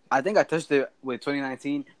 I think I touched it with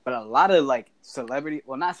 2019, but a lot of like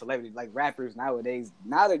not celebrities, like rappers nowadays,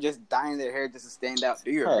 now they're just dyeing their hair just to stand out.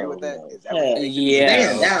 Do you agree with that? Is that what you think?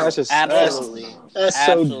 Yeah, That's just absolutely. That's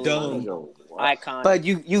Absolutely. so dumb. Iconic. But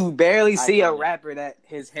you barely see a Iconic. rapper that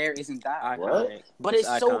his hair isn't dyed. Iconic. But it's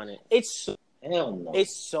iconic. Hell no.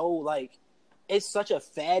 it's so like it's such a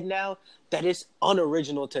fad now that it's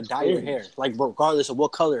unoriginal to dye your hair, like regardless of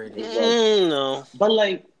what color it is. No. But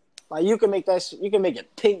like Like you can make you can make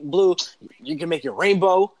it pink, blue, you can make it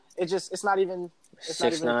rainbow. It's not even. It's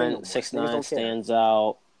not even a thing no more. 6ix9ine Niggas don't stands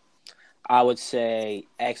out. I would say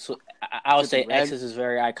X. I would say red? X's is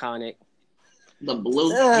very iconic. the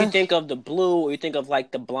blue. You think of the blue, or you think of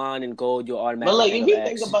like the blonde and gold, you automatically But like think if you of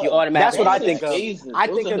think X. about You automatically That's what I think think of. phases. I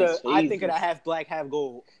Those think are of his I think of the phases. half black, half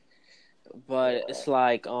gold. But it's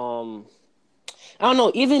like I don't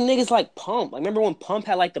know. Even niggas like Pump. Like remember when Pump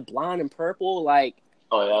had like the blonde and purple? Like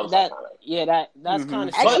Oh yeah, that's kind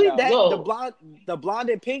of Actually, But, yo. the blonde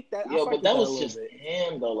and pink. That I yo, fuck but with that a was little just bit.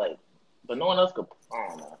 him though. Like, but no one else could. I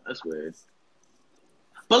don't know. That's weird.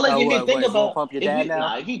 But like, Oh, if you what, think you gonna about, pump your dad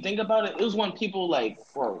now? if you think about it, it was when people like,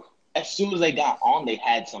 bro, as soon as they got on, they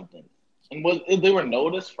had something, and they were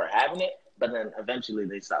noticed for having it. But then eventually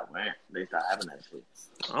they stopped wearing. They stopped having that shit.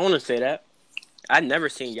 I want to say that. I'd never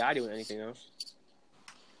seen Yachty with anything else.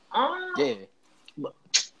 Yeah.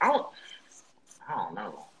 I don't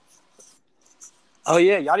know. Oh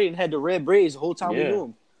yeah, y'all didn't had the red braids the whole time we Yeah. knew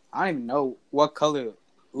him. I don't even know what color.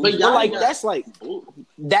 But But like Yachty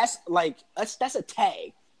that's a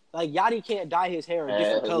tag. Like Yachty can't dye his hair a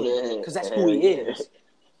different color yeah, because that's who he is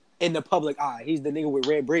in the public eye. He's the nigga with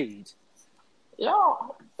red braids.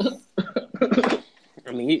 Yo.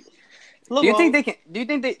 I mean, Do you think they can? Do you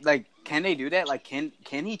think they like? Can they do that? Like, can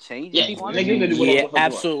he change Yeah, if he wanted nigga, to? do whatever yeah, the fuck you want.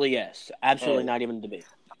 absolutely yes, absolutely Yeah. not even a debate.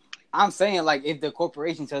 I'm saying like if the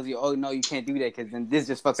corporation tells you, oh no, you can't do that because then this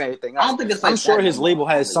just fucks everything I up. don't think it's. I'm like sure that his no label more.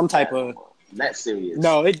 has some type of that serious.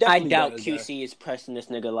 No, it I definitely doubt does, QC is pressing this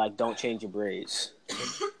nigga like, don't change your braids.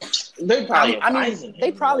 They probably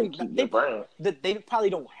they probably keep they, the brand. they probably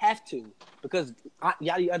don't have to because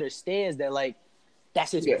Yachty understands that like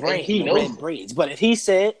that's his Yeah, and brand, he the knows red it. braids. But if he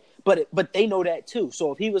said, but they know that too.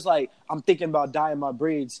 So if he was like, I'm thinking about dyeing my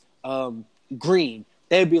braids green,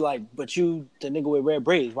 they'd be like, but you the nigga with red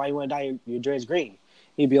braids, why you want to dye your dreads green?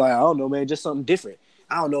 He'd be like, I don't know, man, just something different.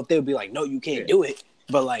 I don't know if they would be like, no, you can't do it,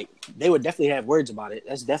 but like they would definitely have words about it.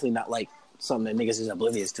 That's definitely not like something that niggas is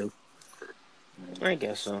oblivious to. I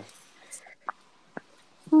guess so.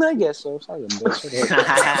 I guess so. Sorry, Fuck you.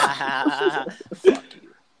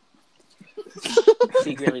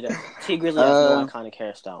 T Grizzly has no iconic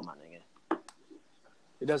hairstyle, my nigga.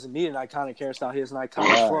 It doesn't need an iconic hairstyle. He has an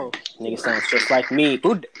iconic flow. Nigga sounds just like me.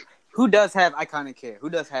 Who does have iconic hair? Who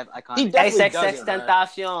does have iconic He hair? definitely XXX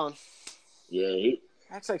Tentacion. Yeah,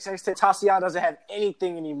 XXXTentacion doesn't have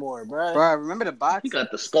anything anymore, bro. Bro, remember the box? he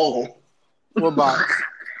got the skull. What box?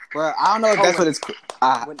 Bro, I don't know if that's what it's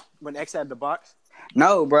When X had the box?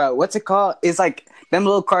 No, bro. What's it called? It's like them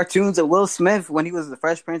little cartoons of Will Smith when he was the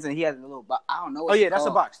Fresh Prince and he had a little box. I don't know. Oh, yeah, that's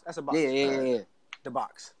a box. That's a box. Yeah. The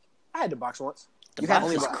box. I had the box once. The You box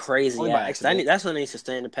have is to- crazy. only by Yeah, accident. that's what needs to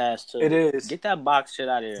stay in the past too. It is. Get that box shit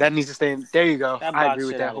out of here. That needs to stay in. There you go. That I box agree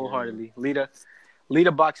with shit that outta here, wholeheartedly. Lead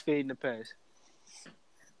a box fade in the past.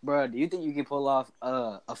 Bro, do you think you can pull off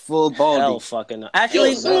a full baldy? Hell fucking no.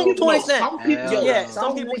 Actually, some people- 20 no, Cent. some people- yo, Yeah, some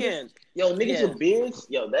some people niggas- can. Yo, niggas Yeah. with beards,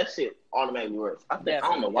 that shit automatically works. I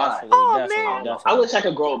don't know why. Definitely. I wish I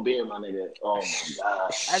could grow a beard, my nigga. Oh my god.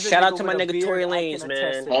 As a Shout out nigga to my with a nigga beard, Tory I can Lanez, attest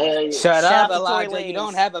man. to that. Hey, Shut Shout up, out to Tory Elijah. Lanez. You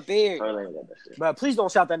don't have a beard. Tory Lanez got that shit. But please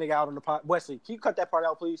don't shout that nigga out on the pod. Wesley, can you cut that part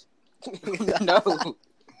out, please? No.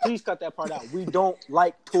 Please cut that part out. We don't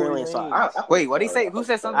like Tory Tory Lanez. Lanez. Wait, what'd he say? Who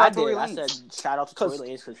said something I about Tory did. I Lanez? said shout out to Tory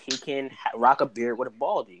Lanez because he can rock a beard with a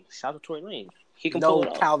baldy. Shout out to Tory Lanez. He can pull No, it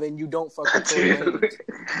off. Calvin, you don't fuck with Tory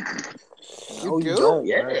Lanez. No, you do? don't.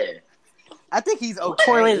 Yeah. bro. I think he's okay.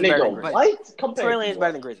 Tory Lanez is better than Nigga, Grizzly. what? Compare Tory Lanez is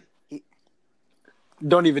better than Grizzly.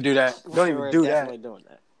 Don't even do that. Don't even We're do definitely that. doing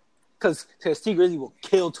that. Because T Grizzly will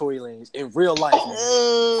kill Tory Lanez in real life. man.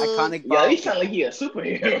 Iconic Yeah, baldy. he sound like he a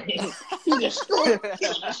superhero. He destroyed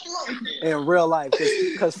him. In real life.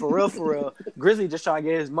 Because for real, Grizzly just trying to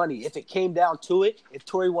get his money. If it came down to it, if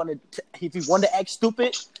he wanted to act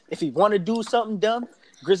stupid, if he wanted to do something dumb,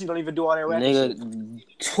 Grizzly don't even do all that rap shit. Nigga,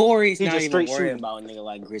 Tory's He not just even straight worried shooting. about a nigga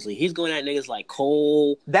like Grizzly. He's going at niggas like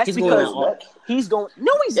Cole. That's he's because going at he's going.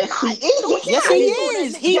 No, he's Yes, not. he is. Yes, he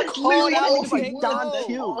is. He That's called literally out all niggas he like wants. Don That's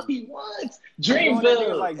Q. all he wants. Going at niggas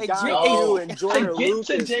Dreamville. like Hey, Don Dream- Q and To Jordan get Lucas.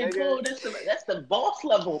 to J. nigga. Cole, that's the boss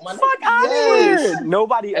level, man. Fuck out of here.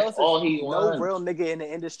 Nobody That's else, all he no wants. real nigga in the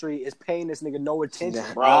industry is paying this nigga no attention.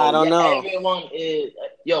 Bro, I don't know. Everyone is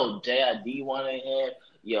JID wanted him.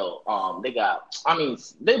 They got. I mean,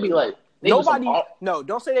 they be like Nobody, no,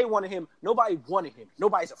 don't say they wanted him. Nobody wanted him.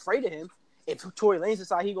 Nobody's afraid of him. If Tory Lanez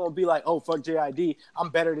decide he gonna be like, oh fuck JID,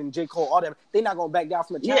 I'm better than J. Cole, all them, they not gonna back down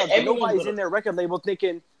from the Yeah, challenge. But everyone's nobody's gonna- in their record label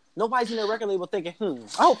thinking. I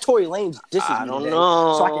hope Tory Lanez disses I me don't today,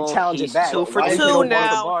 know. so I can challenge He's it back. 2 for Why is he 2 gonna go to the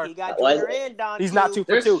now. bar? He got Why- Joyner and Don He's Q. not 2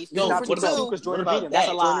 for 2. He's Yo, not 2 what for 2 about- because Joyner what beat about him. That's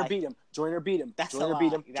a Joyner lie. beat him. Joyner beat him. That's a Joyner lie.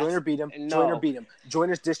 beat him. That's- Joyner beat him. no. Joyner beat him.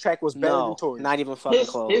 Joyner's diss track was better than No, Tory. not even fucking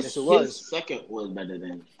close. Yes, it was. His second was better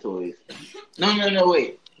than Tory's. No,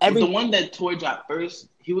 wait. Every- The one that Tory dropped first,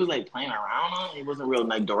 he was like playing around on. He wasn't real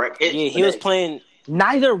like direct hit. Yeah, he was playing.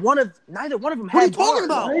 Neither one of them had What are you bars. talking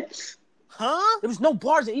about? What? Huh? There was no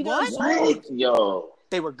bars in either of those songs. What? Yo,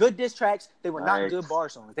 They were good diss tracks. They were not Right. good bar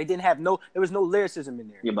songs. They didn't have there was no lyricism in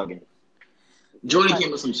there. you're bugging. Jordan came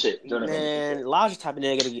with some shit. Jordan came with Man, Lodge type of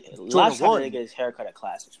nigga to get won. his haircut at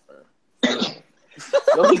classes, bro. some shit.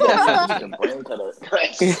 Yo, he got some brain to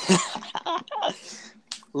the.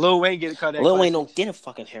 Lil Wayne get cut at Lil class. Wayne don't get a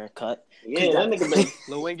fucking haircut. Yeah, that nigga been.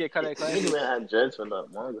 Lil Wayne get cut at class. Nigga been had dreads for the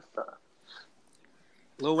longest time.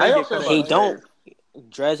 Lil I Wayne don't get cut feel at He class. don't.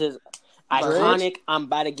 Dreads is iconic. I'm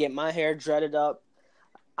about to get my hair dreaded up.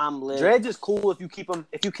 I'm lit. Dreads is cool if you keep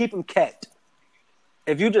them kept.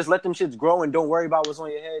 If you just let them shits grow and don't worry about what's on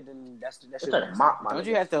your head, then that It's shit. a mop, my Don't nigga.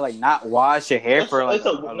 you have to like not wash your hair for like?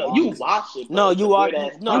 No, you wash it. No, but you it's a are.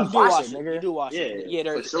 weird-ass No, you You do wash wash it, it. nigga. You do wash Yeah, it. Yeah,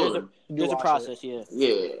 there's for sure. there's a wash process. Yeah.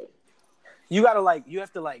 Yeah. You gotta you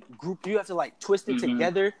have to twist it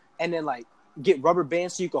together and then get rubber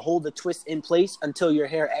bands so you can hold the twist in place until your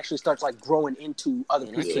hair actually starts growing into other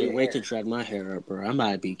Man, I pieces of your can't wait to hair. dread my hair up, bro. I'm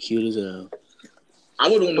about to be cute as hell. I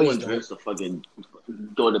would only Please want don't. dreads to fucking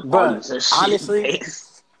go to Bruh, parties and shit.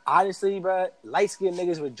 Honestly, bro, light skinned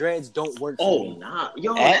niggas with dreads don't work for Oh, me. nah.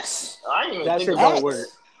 Yo, X? I didn't even That think shit about don't it. work.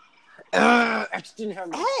 X didn't have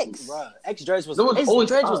no X. Bro. X dreads was There was always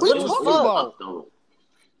little as What are you talking fuck. about? X dreads was There was always dreads was time. little as What are you fuck. talking What you about, about?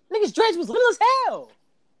 though? Niggas dreads was little as hell.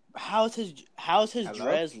 How's his Hello?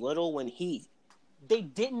 dreads little when he? They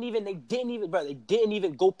didn't even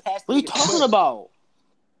go past. What are you talking about?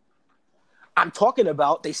 I'm talking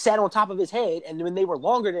about they sat on top of his head, and when they were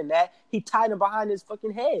longer than that, he tied them behind his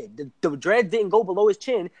fucking head. The dreads didn't go below his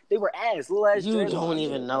chin; they were little ass. You dreads. don't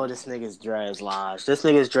even know this nigga's dreads, Lodge. This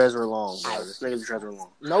nigga's dreads were long, bro. This nigga's dreads were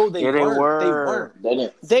long. No, they Yeah, weren't. They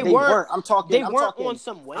didn't. They They weren't. weren't. I'm talking. They I'm weren't talking, on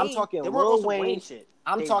some Wayne. I'm talking They weren't on Lil some Wayne shit.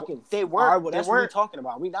 I'm talking. They All right, weren't. well, They that's what we're weren't. talking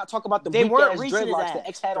about. We're not talking about the They weak weren't ass reaching his dreadlocks ass. that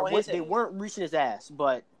X had on his head. They weren't reaching his ass,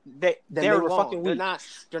 but Then they're they were long. fucking They're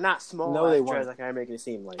weak. not small. No, they ass weren't. dreads like I'm making it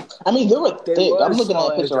seem like. I mean, they were They thick. were I'm looking at small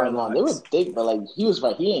a picture right ass now. They were dreadlocks. thick, but like he was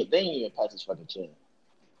right. They ain't even past his fucking chin.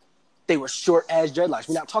 They were short ass dreadlocks.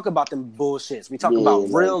 We're not talking about them bullshits. We talking Yeah, about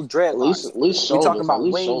like, real dreadlocks. At least We shoulders. talking about at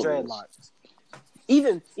least Wayne shoulders. dreadlocks.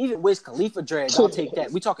 Even Wiz Khalifa dreads, I'll take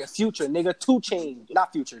that. We talking Future, nigga. 2 Chainz,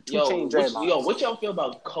 not Future. 2 Chainz dreadlocks. What y'all feel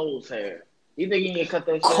about Cole's hair? You think he can cut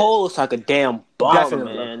that shit? Cole looks like a damn bum,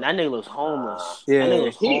 Definitely. man. That nigga looks homeless. Yeah. That nigga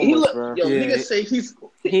looks He homeless, look, bro. yo, Yeah. niggas say he's.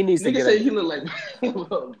 He needs to Niggas get say a he look like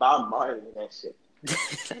Bob Marley and that shit.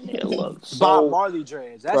 That nigga looks Bob so. Marley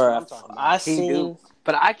dreads. That's what I'm talking about. I He seen. do.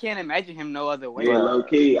 But I can't imagine him no other way. Yeah, low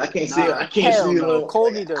key. I can't see it. I can't Hell see it. no.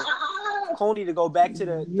 Cole need to go back to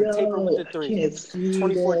the taper with the 3.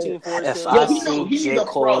 2014 for his If shit. I Yo, see he J. need a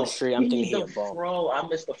Cole fro. on the street, I'm thinking he need a the bum. fro. I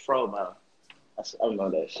miss the fro, man. I know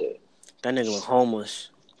that shit. That nigga look homeless.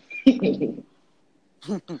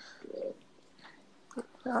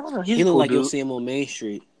 He look like you'll see him on Main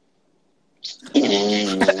Street.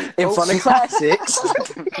 In front of Classics.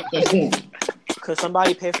 Could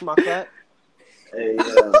somebody pay for my cut? Hey,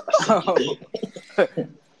 just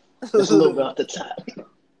a little bit off the top.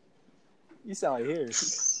 You sound like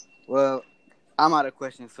his. Well, I'm out of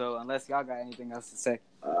questions, so unless y'all got anything else to say.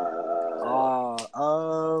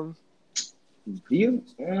 You,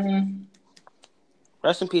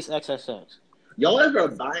 Rest in peace, XXX. y'all ever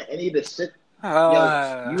buy any of the shit?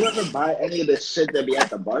 You ever buy any of the shit that be at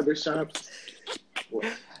the barbershops?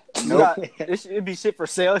 It'd be shit for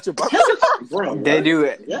sale at your bar. Bro, They what? do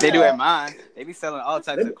it. Yeah. They do it mine. They be selling all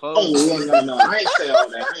types of clothes. Oh, no. I ain't say all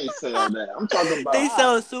that. I'm talking about. They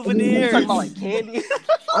sell You souvenirs. talking about like candy?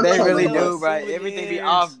 I'm They talking really about do, bro. Everything be souvenirs.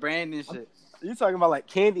 off brand and shit. You talking about like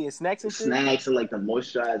candy and snacks and shit? snacks and like the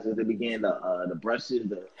moisturizers. They begin the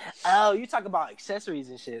brushes. Oh, you talking about accessories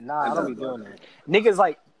and shit? Nah, I don't be doing that. Niggas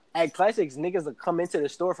like at Classics, niggas will come into the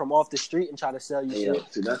store from off the street and try to sell you Yeah,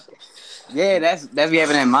 shit. see that's Yeah, that's be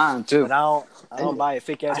having in mind too. But I don't buy a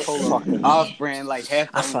fake ass polo. Off brand like half.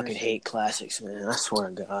 I fucking hate classics, man. I swear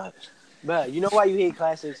to God. But you know why you hate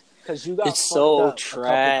Classics? Because you got It's fucked so up a couple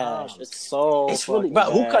trash. times. It's so It's really. fucking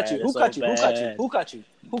But who bad. cut you? Who It's cut so you? Who cut you? bad. Who cut you?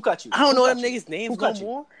 Who cut you? I don't Who know cut them you? niggas' names Who no cut you?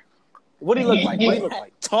 more. What do he look like? What do he look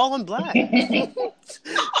like? Tall and black.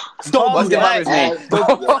 Don't What's do the that. barber's name?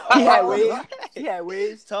 He had wigs. He had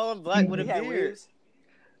wigs. Tall and black with a He had beard. wigs.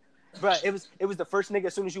 Bro, it was the first nigga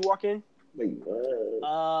as soon as you walk in. Wait,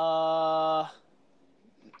 what?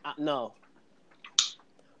 No.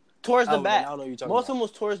 Towards the Oh, then back. I don't know what you're talking Most of about. them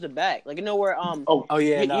was towards the back. Like you know where Oh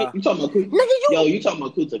yeah, nah. You talking about Kuta? Nigga, you Yo, you talking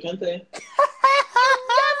about Kuta Kente?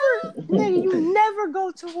 Nigga, you never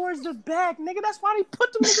go towards the back, nigga. That's why they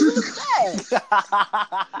put them niggas in the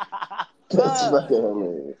back. That's fucking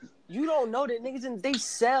hilarious. You don't know that niggas they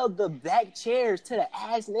sell the back chairs to the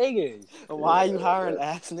ass niggas. Why are you hiring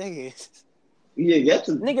ass niggas? Yeah, you have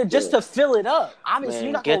to, Nigga, just to fill it up. Obviously, Man,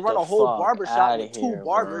 you're not get gonna run the a whole fuck barbershop outta with 2 here,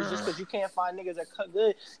 barbers bro. just because you can't find niggas that cut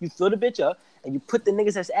good. You fill the bitch up and you put the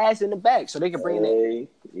niggas that's ass in the back so they can bring it in. Hey,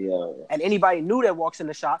 yeah. And anybody new that walks in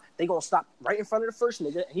the shop, they gonna stop right in front of the first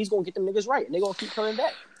nigga and he's gonna get them niggas right and they gonna keep coming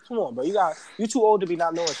back. Come on, bro. You too old to be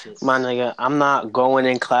not knowing shit. My nigga, I'm not going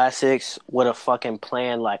in classics with a fucking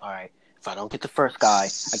plan like, all right, if I don't get the first guy,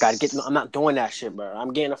 I gotta get. I'm not doing that shit, bro.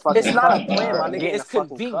 I'm getting a fucking. It's not a cut, plan, bro. my I'm nigga. getting It's a fucking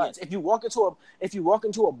convenience. cut. If you walk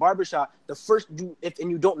into a barbershop, the first and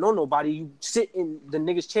you don't know nobody, you sit in the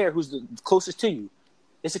nigga's chair who's the closest to you.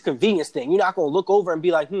 It's a convenience thing. You're not gonna look over and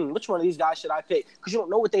be like, which one of these guys should I pick? Because you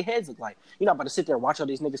don't know what their heads look like. You're not about to sit there and watch all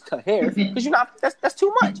these niggas cut hair because you're not. That's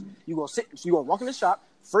too much. You gonna sit. You gonna walk in the shop.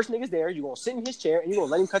 First nigga's there. You gonna sit in his chair and you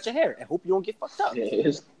gonna let him cut your hair and hope you don't get fucked up.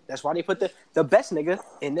 Yeah, That's why they put the best nigga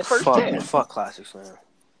in the first Fuck, chair. fuck classics, man.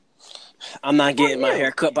 I'm not getting my you?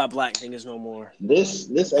 hair cut by black niggas no more. this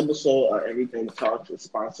episode of Everything Talks is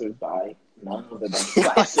sponsored by none other than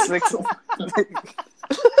Classics.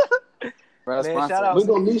 Bro, Man, sponsor. shout out, We're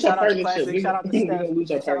gonna lose our shout out to partnership. Classic, shout out to We're gonna Steph,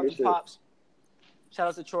 lose our shout out to partnership. Pops. Shout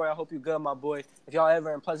out to Troy. I hope you good, my boy. If y'all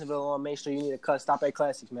ever in Pleasantville on Main Street, you need to cut. Stop at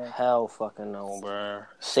Classics, man. Hell fucking no, bro.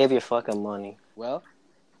 Save your fucking money. Well,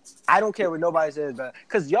 I don't care what nobody says, but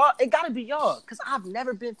because y'all, it gotta be y'all. Because I've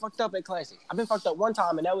never been fucked up at Classics. I've been fucked up one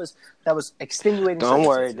time, and that was extenuating. Don't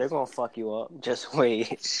worry, they're gonna fuck you up. Just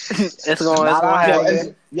wait. It's gonna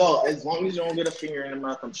happen. As long as you don't get a finger in the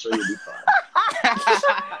mouth, I'm sure you'll be fine.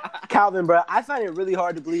 Calvin, bro, I find it really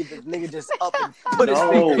hard to believe that nigga just up and put his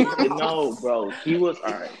finger. No, bro, he was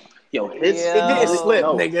all right. Yo, his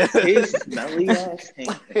nigga. His smelly ass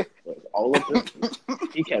hand was all of this.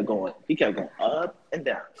 He kept going up and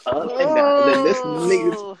down, up and down. And then this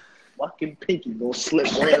nigga's fucking pinky gonna slip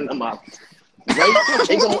right into my right.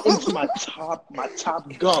 It going into my top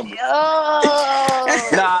gum. No,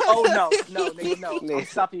 nigga, no. I'm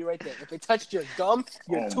stopping you right there. If it touched your gum,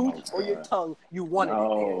 your tooth, or your tongue, you wanted it.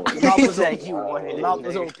 Your mouth was open. You wanted it. Your mouth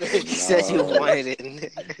was open. He said you wanted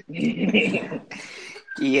it.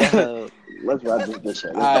 Yo, let's wrap this bitch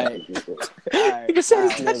up. All right.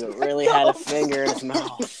 Nigga really had a finger in his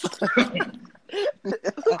mouth.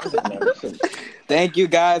 Thank you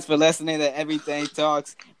guys for listening to Everything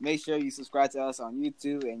Talks. Make sure you subscribe to us on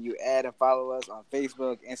YouTube and you add and follow us on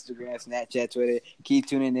Facebook, Instagram, Snapchat, Twitter. Keep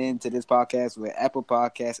tuning in to this podcast with Apple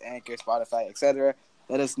Podcasts, Anchor, Spotify, etc.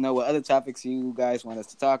 Let us know what other topics you guys want us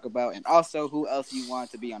to talk about, and also who else you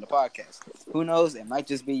want to be on the podcast. Who knows? It might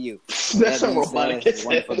just be you. That's a robotic.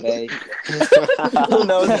 Wonderful day. Who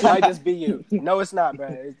knows? It might just be you. No, it's not,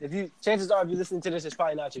 bro. Chances are, if you listen to this, it's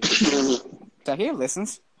probably not you. Tahir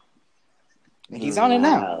listens. He's on it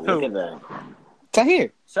now. Look at that.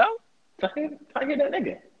 Tahir. So? Tahir that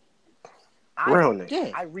nigga.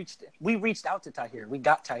 We reached out to Tahir. We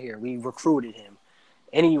got Tahir. We recruited him.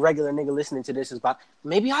 Any regular nigga listening to this is about,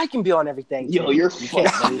 maybe I can be on everything. Yo, you're fucking.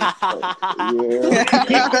 Mommy,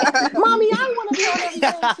 I want to be on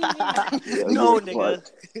everything. No,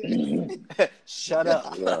 nigga. Shut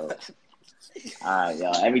up. Yo. Alright,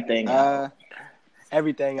 yo, everything.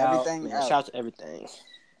 Everything out. Shout out to everything.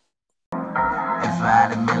 If I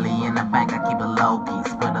had $1 million in the bank, I keep it low key.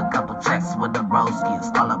 Split a couple checks with the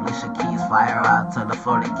broskies. Call up Alicia Keys, fly her out to the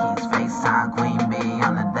 40 keys. FaceTime Queen B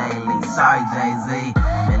on the daily. Sorry, Jay-Z.